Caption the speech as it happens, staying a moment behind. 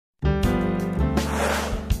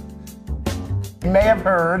You may have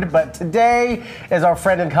heard, but today is our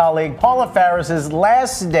friend and colleague Paula Faris's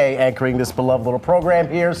last day anchoring this beloved little program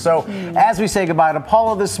here. So as we say goodbye to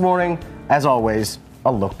Paula this morning, as always,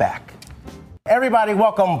 a look back. Everybody,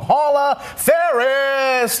 welcome Paula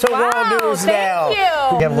Faris to World News Now. Thank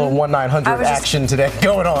you. We have a little 1-900 action today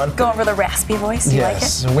going on. Go over the raspy voice. Do you like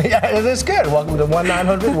it? It is good. Welcome to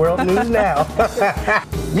 1-900 World News Now.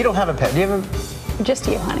 You don't have a pet. Do you have a... Just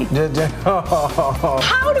you, honey.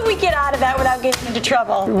 How do we get out of that without getting into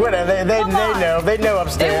trouble? They know. They know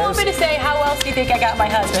upstairs. They want me to say, how else do you think I got my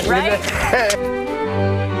husband, right?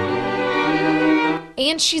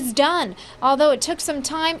 And she's done. Although it took some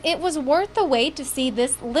time, it was worth the wait to see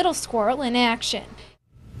this little squirrel in action.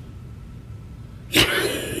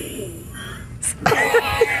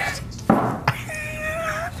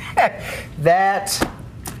 That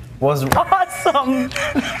was awesome.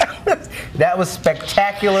 That was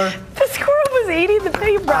spectacular. The squirrel was eating the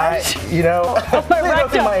paintbrush. Go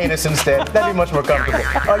through my anus instead. That'd be much more comfortable.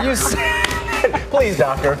 Are you? Please,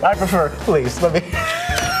 doctor. I prefer. Please, let me.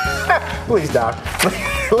 Please, doc.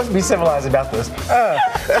 Let's be civilized about this.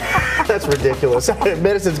 That's ridiculous.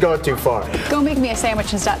 Medicine's going too far. Go make me a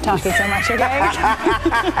sandwich and stop talking so much, okay?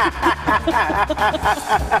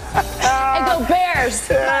 And go Bears,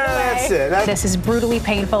 by the way. That's it. This is brutally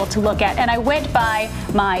painful to look at, and I went by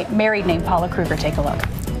my married name, Paula Kruger. Take a look.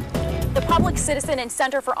 The Public Citizen and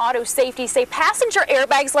Center for Auto Safety say passenger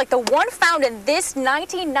airbags like the one found in this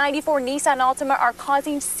 1994 Nissan Altima are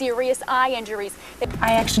causing serious eye injuries.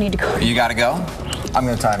 I actually need to go. You gotta go? I'm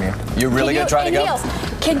gonna time you. You're really gonna try to go? Niels,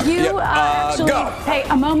 can you actually pay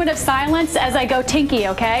a moment of silence as I go tinky,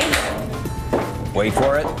 okay? Wait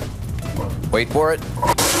for it. Wait for it.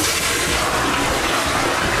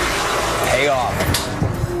 Pay off.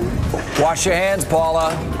 Wash your hands,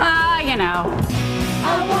 Paula. You know.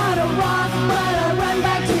 I wanna rock, but I run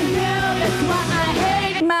back to you. That's why I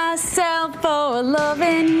hate myself for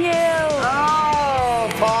loving you. Oh,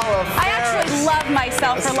 Paula Faris. I actually love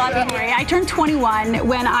myself for loving me. I turned 21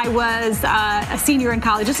 when I was a senior in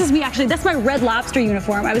college. This is me, actually. That's my Red Lobster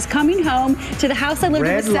uniform. I was coming home to the house I lived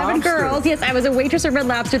in with 7 girls. Yes, I was a waitress at Red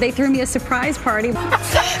Lobster. They threw me a surprise party.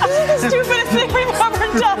 This is the stupidest thing we've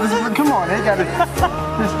ever done. Come on, you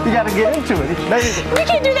gotta get into it. We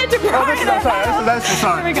can't do that to Brian.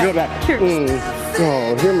 Sorry. Here we go. Go back.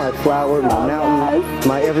 Oh, you're my flower, my mountain,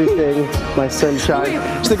 my everything, my sunshine.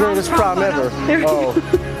 It's the greatest prom ever.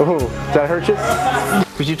 Oh, did I hurt you?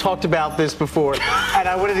 Because you talked about this before, and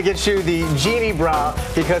I wanted to get you the genie bra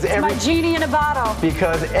because my genie in a bottle.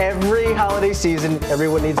 Because every holiday season,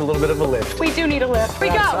 everyone needs a little bit of a lift. We do need a lift.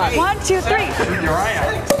 Here we go. Right. 1, 2, 3. You're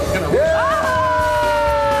right. Oh!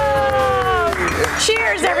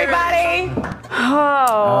 Cheers, everybody.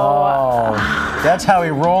 Oh, that's how we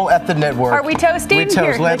roll at the network. Are we toasting? We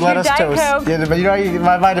toast. Here, let us toast. Coke. Yeah, but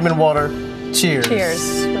my vitamin water. Cheers.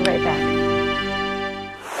 Cheers. We're right back.